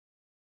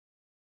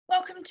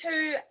welcome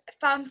to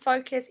Farm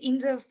Focus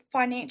End of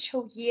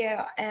Financial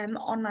Year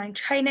online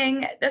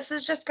training. This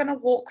is just going to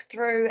walk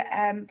through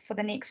for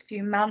the next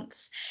few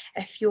months.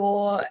 If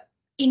your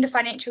end of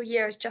financial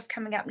year is just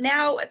coming up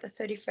now at the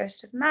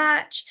 31st of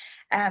March,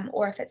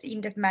 or if it's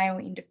end of May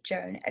or end of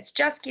June, it's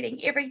just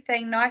getting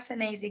everything nice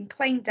and easy and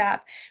cleaned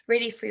up,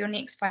 ready for your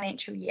next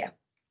financial year.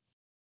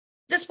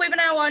 This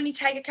webinar will only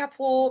take about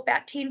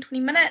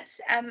 10-20 minutes.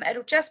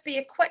 It'll just be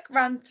a quick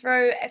run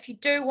through. If you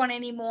do want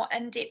any more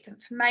in-depth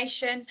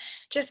information,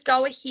 just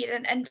go ahead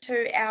and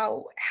into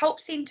our help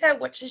centre,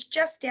 which is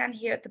just down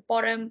here at the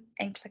bottom,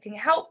 and clicking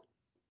help.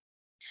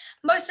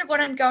 Most of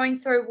what I'm going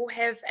through will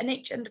have in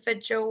each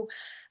individual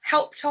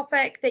help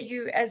topic that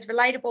is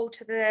relatable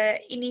to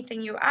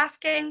anything you're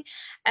asking.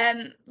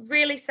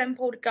 Really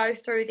simple to go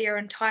through there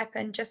and type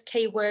in just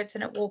keywords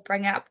and it will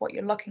bring up what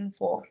you're looking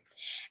for.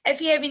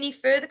 If you have any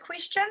further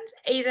questions,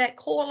 either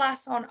call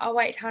us on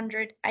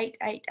 0800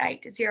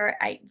 888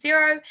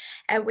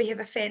 080. We have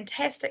a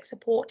fantastic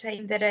support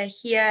team that are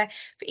here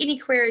for any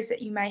queries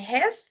that you may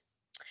have.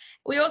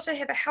 We also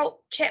have a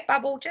help chat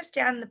bubble just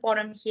down the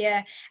bottom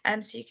here,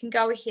 so you can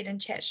go ahead and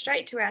chat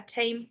straight to our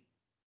team,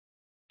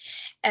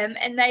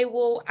 and they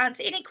will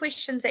answer any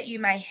questions that you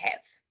may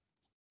have.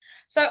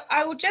 So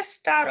I will just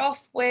start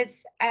off with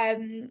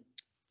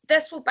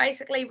this will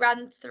basically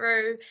run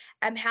through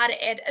how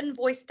to add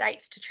invoice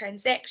dates to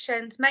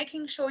transactions,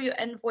 making sure your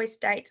invoice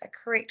dates are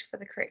correct for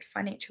the correct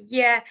financial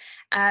year,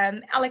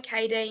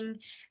 allocating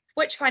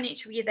which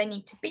financial year they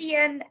need to be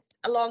in,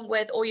 along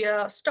with all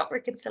your stock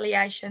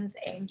reconciliations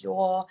and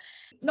your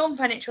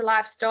non-financial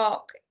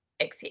livestock,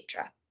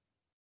 etc.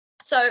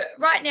 So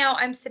right now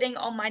I'm sitting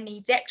on my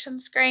needs action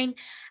screen.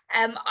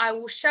 I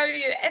will show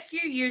you, if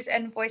you use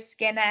invoice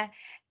scanner,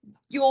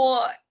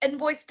 your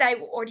invoice date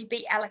will already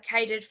be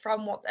allocated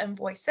from what the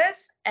invoice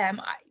is.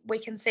 We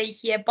can see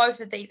here both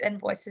of these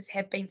invoices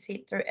have been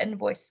sent through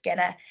invoice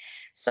scanner.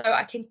 So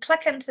I can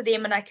click into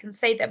them and I can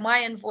see that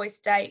my invoice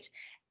date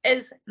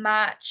is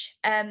March,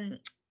 and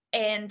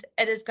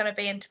it is going to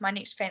be into my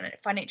next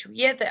financial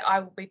year that I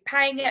will be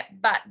paying it,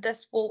 but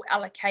this will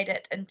allocate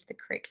it into the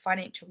correct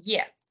financial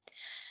year.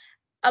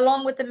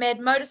 Along with the Mad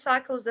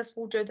Motorcycles, this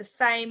will do the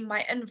same.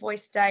 My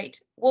invoice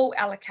date will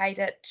allocate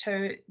it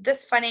to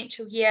this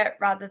financial year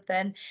rather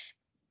than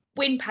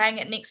when paying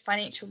it next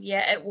financial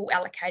year, it will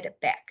allocate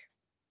it back.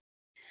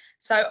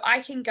 So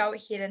I can go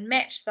ahead and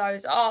match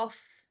those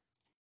off,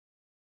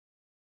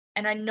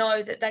 and I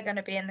know that they're going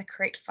to be in the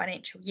correct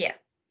financial year.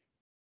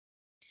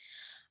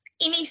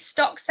 Any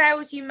stock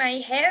sales you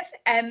may have,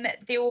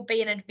 there will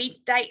be an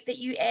event date that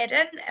you add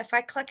in. If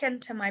I click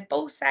into my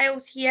bull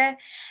sales here,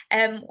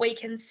 we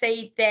can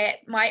see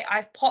that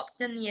I've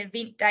popped in the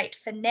event date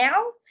for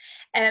now,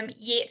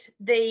 yet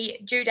the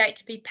due date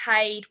to be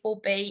paid will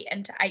be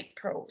into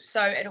April.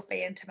 So it'll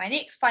be into my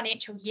next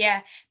financial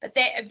year, but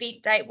that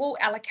event date will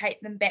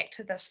allocate them back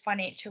to this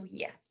financial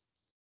year.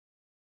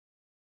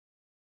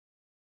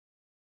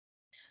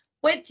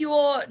 With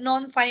your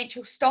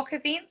non-financial stock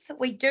events,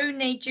 we do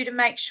need you to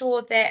make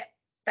sure that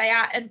they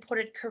are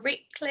inputted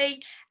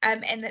correctly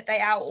and that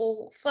they are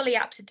all fully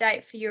up to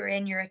date for you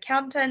and your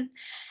accountant.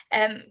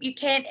 You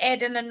can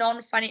add in a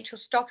non-financial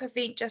stock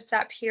event just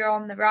up here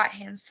on the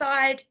right-hand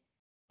side.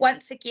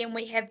 Once again,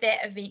 we have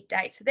that event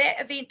date. So that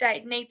event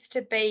date needs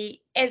to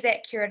be as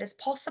accurate as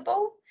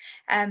possible,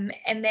 and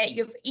that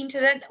you've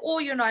entered in all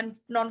your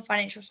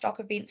non-financial stock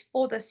events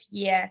for this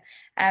year.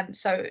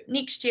 So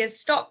next year's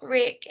stock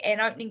rec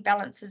and opening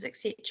balances,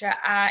 etc.,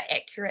 are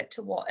accurate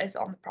to what is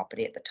on the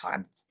property at the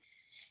time.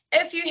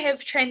 If you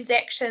have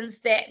transactions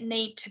that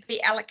need to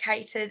be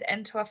allocated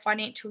into a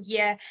financial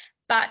year,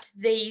 but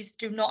these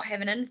do not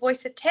have an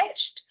invoice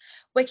attached,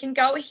 we can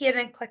go ahead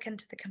and click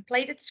into the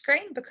completed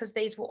screen because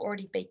these will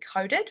already be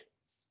coded.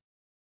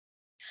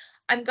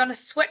 I'm going to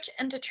switch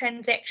into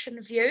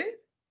transaction view,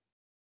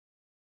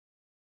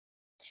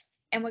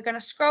 and we're going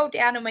to scroll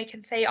down and we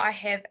can see I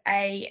have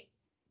a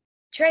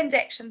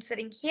transaction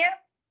sitting here.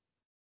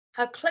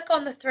 I'll click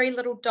on the three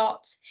little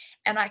dots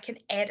and I can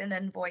add an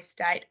invoice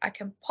date. I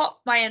can pop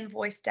my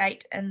invoice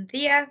date in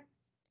there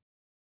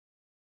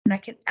and I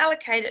can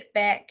allocate it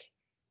back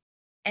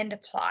and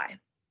apply.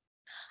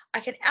 I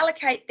can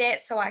allocate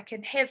that so I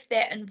can have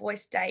that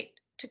invoice date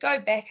to go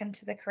back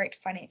into the correct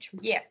financial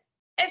year.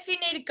 If you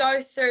need to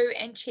go through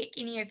and check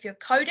any of your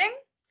coding,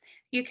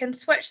 you can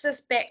switch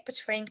this back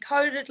between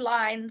coded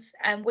lines,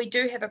 and we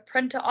do have a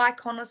printer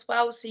icon as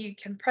well, so you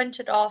can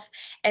print it off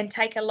and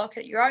take a look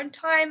at your own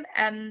time.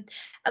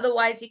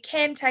 Otherwise, you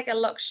can take a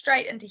look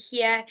straight into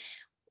here.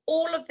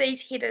 All of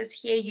these headers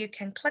here you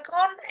can click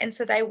on, and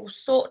so they will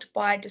sort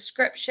by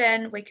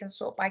description. We can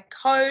sort by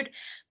code.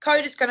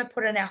 Code is going to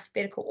put in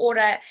alphabetical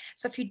order.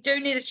 So if you do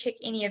need to check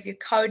any of your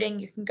coding,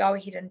 you can go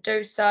ahead and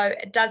do so.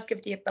 It does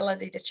give the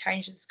ability to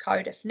change this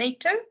code if need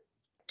to.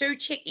 do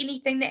check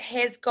anything that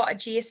has got a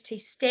GST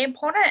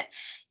stamp on it.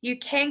 You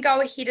can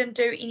go ahead and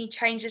do any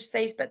changes to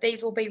these, but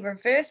these will be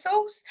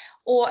reversals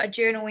or a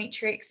journal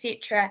entry,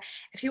 etc.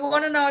 If you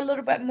want to know a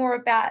little bit more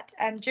about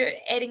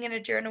adding in a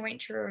journal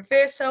entry or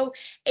reversal,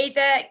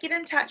 either get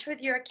in touch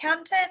with your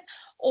accountant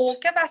or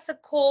give us a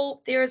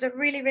call. There is a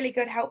really, really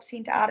good Help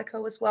Centre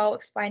article as well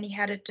explaining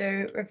how to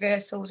do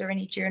reversals or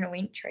any journal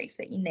entries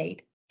that you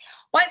need.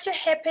 Once you're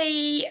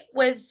happy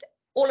with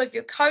all of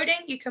your coding,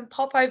 you can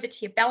pop over to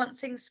your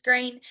balancing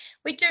screen.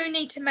 We do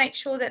need to make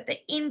sure that the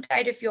end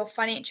date of your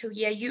financial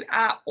year, you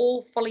are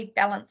all fully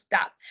balanced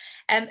up.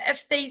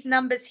 If these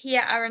numbers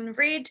here are in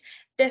red,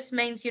 this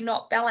means you're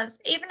not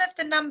balanced. Even if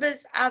the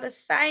numbers are the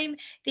same,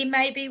 there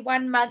may be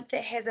 1 month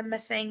that has a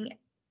missing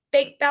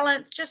bank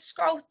balance. Just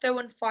scroll through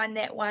and find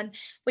that one.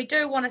 We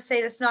do want to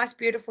see this nice,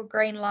 beautiful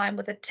green line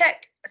with a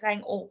tick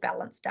saying all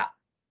balanced up.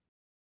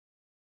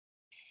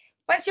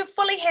 Once you're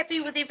fully happy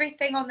with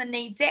everything on the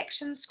needs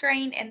action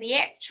screen and the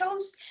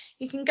actuals,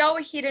 you can go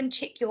ahead and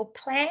check your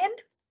plan.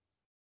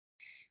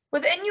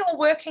 Within your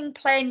working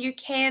plan, you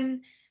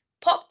can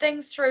pop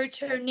things through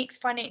to next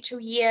financial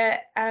year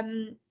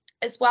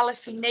as well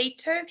if you need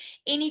to.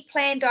 Any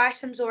planned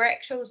items or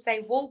actuals,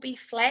 they will be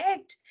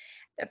flagged.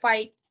 If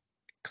I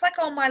click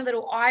on my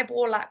little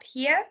eyeball up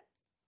here,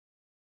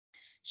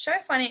 show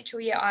financial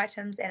year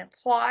items and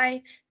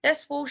apply,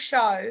 this will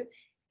show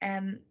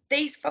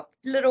these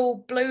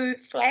little blue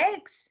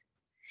flags.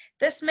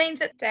 This means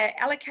that they're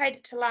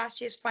allocated to last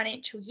year's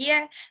financial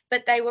year,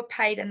 but they were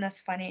paid in this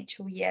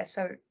financial year.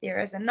 So there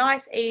is a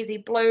nice, easy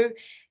blue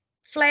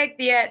flag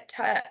there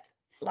to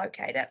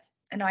locate it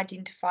and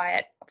identify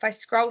it. If I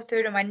scroll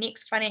through to my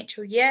next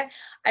financial year,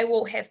 I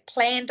will have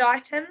planned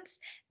items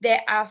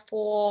that are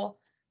for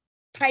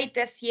paid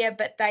this year,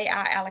 but they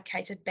are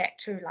allocated back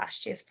to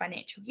last year's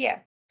financial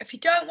year. If you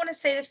don't want to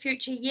see the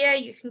future year,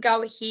 you can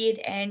go ahead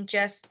and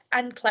just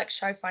unclick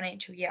Show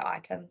Financial Year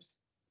Items.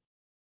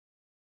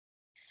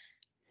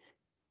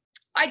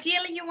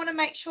 Ideally, you want to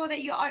make sure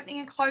that your opening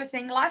and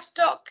closing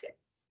livestock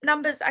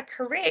numbers are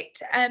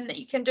correct.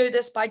 You can do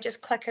this by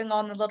just clicking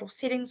on the little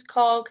settings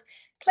cog,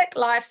 click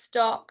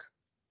livestock,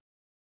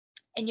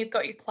 and you've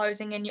got your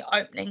closing and your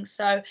opening.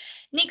 So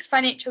next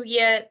financial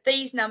year,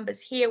 these numbers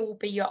here will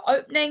be your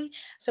opening.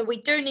 So we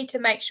do need to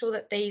make sure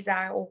that these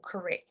are all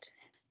correct.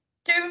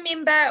 Do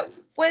remember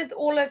with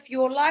all of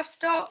your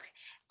livestock,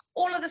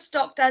 all of the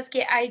stock does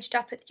get aged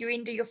up at your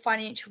end of your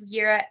financial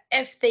year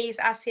if these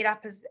are set up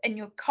as in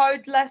your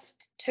code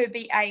list to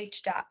be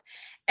aged up.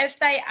 If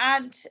they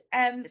aren't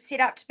set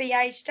up to be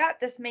aged up,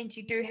 this means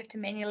you do have to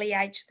manually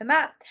age them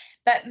up.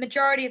 But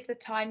majority of the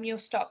time, your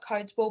stock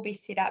codes will be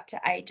set up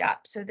to age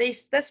up. So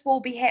this will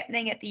be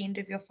happening at the end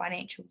of your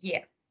financial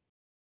year.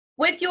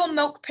 With your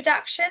milk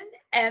production,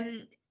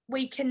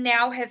 we can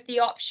now have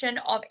the option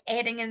of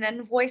adding an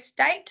invoice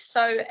date.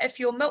 So if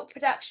your milk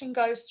production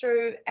goes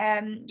through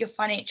your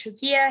financial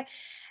year,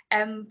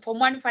 from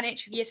one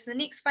financial year to the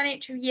next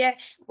financial year,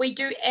 we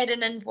do add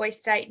an invoice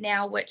date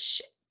now,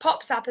 which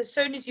pops up as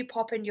soon as you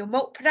pop in your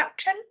milk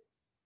production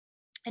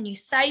and you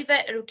save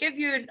it. It'll give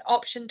you an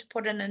option to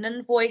put in an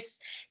invoice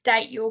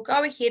date. You'll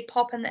go ahead,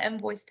 pop in the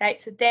invoice date,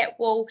 so that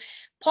will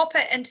pop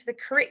it into the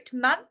correct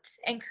month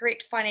and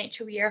correct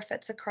financial year if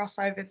it's a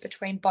crossover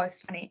between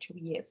both financial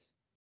years.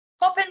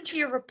 Pop into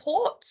your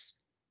reports.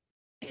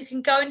 You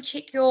can go and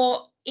check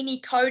your any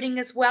coding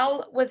as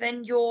well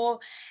within your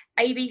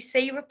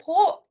ABC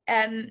report.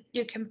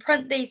 You can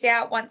print these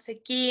out once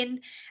again,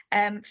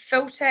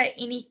 filter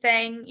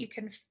anything. You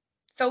can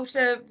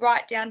filter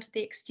right down to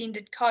the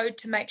extended code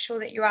to make sure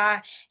that you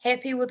are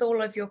happy with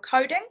all of your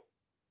coding.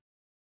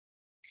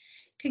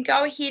 You can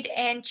go ahead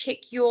and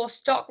check your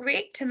stock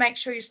rec to make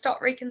sure your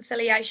stock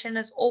reconciliation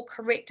is all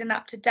correct and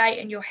up to date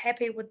and you're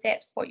happy with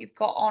that's what you've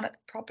got on at the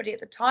property at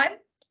the time.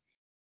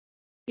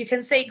 You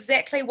can see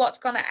exactly what's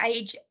going to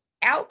age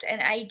out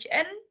and age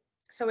in.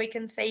 So we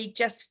can see,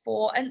 just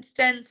for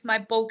instance, my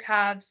bull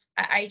calves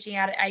are aging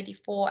out at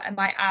 84 and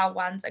my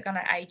R1s are going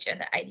to age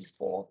in at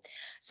 84.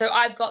 So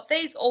I've got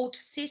these all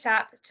to set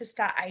up to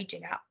start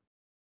aging up.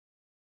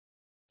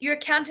 Your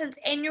accountant's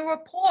annual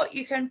report,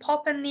 you can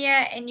pop in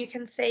there and you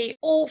can see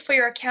all for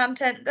your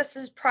accountant. This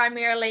is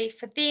primarily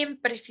for them,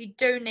 but if you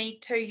do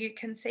need to, you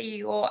can see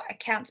your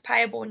accounts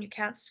payable and your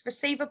accounts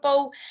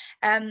receivable.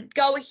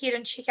 Go ahead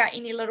and check out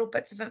any little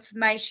bits of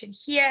information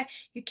here.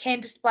 You can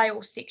display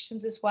all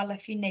sections as well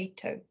if you need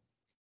to.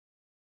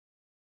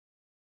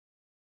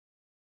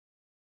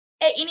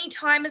 At any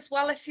time as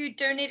well, if you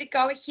do need to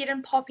go ahead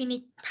and pop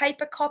any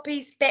paper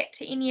copies back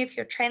to any of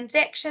your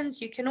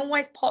transactions, you can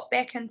always pop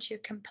back into your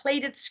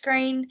completed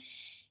screen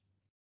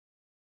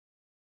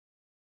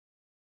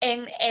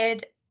and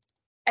add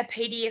a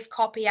PDF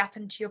copy up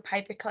into your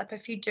paperclip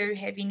if you do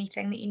have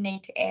anything that you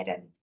need to add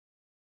in.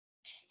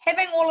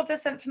 Having all of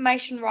this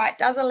information right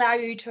does allow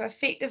you to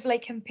effectively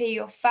compare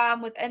your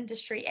farm with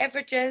industry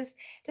averages,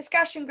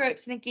 discussion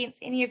groups, and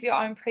against any of your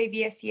own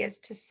previous years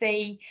to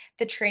see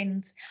the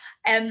trends.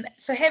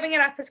 So having it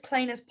up as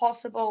clean as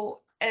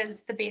possible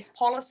is the best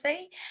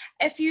policy.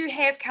 If you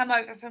have come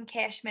over from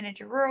Cash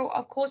Manager Rural,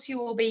 of course you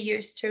will be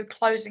used to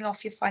closing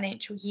off your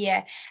financial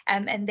year,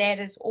 and that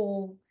is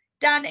all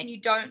done, and you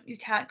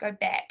can't go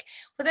back.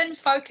 Within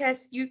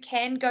Focus, you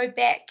can go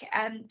back.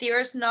 There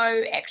is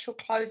no actual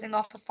closing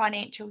off a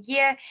financial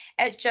year.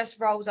 It just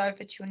rolls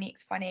over to your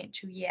next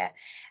financial year.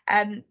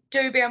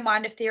 Do bear in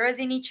mind, if there is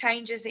any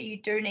changes that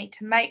you do need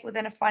to make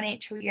within a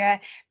financial year,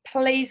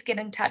 please get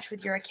in touch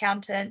with your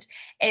accountant,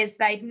 as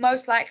they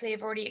most likely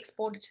have already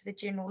exported to the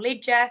general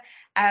ledger.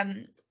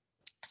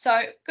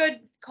 So good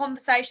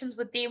conversations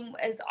with them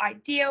is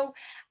ideal.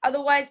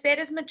 Otherwise, that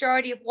is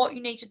majority of what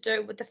you need to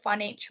do with the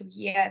financial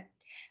year.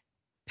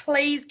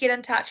 Please get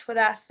in touch with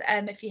us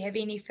if you have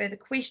any further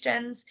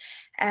questions.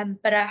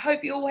 But I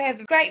hope you all have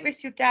a great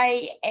rest of your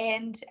day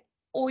and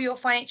all your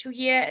financial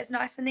year is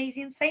nice and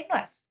easy and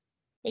seamless.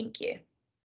 Thank you.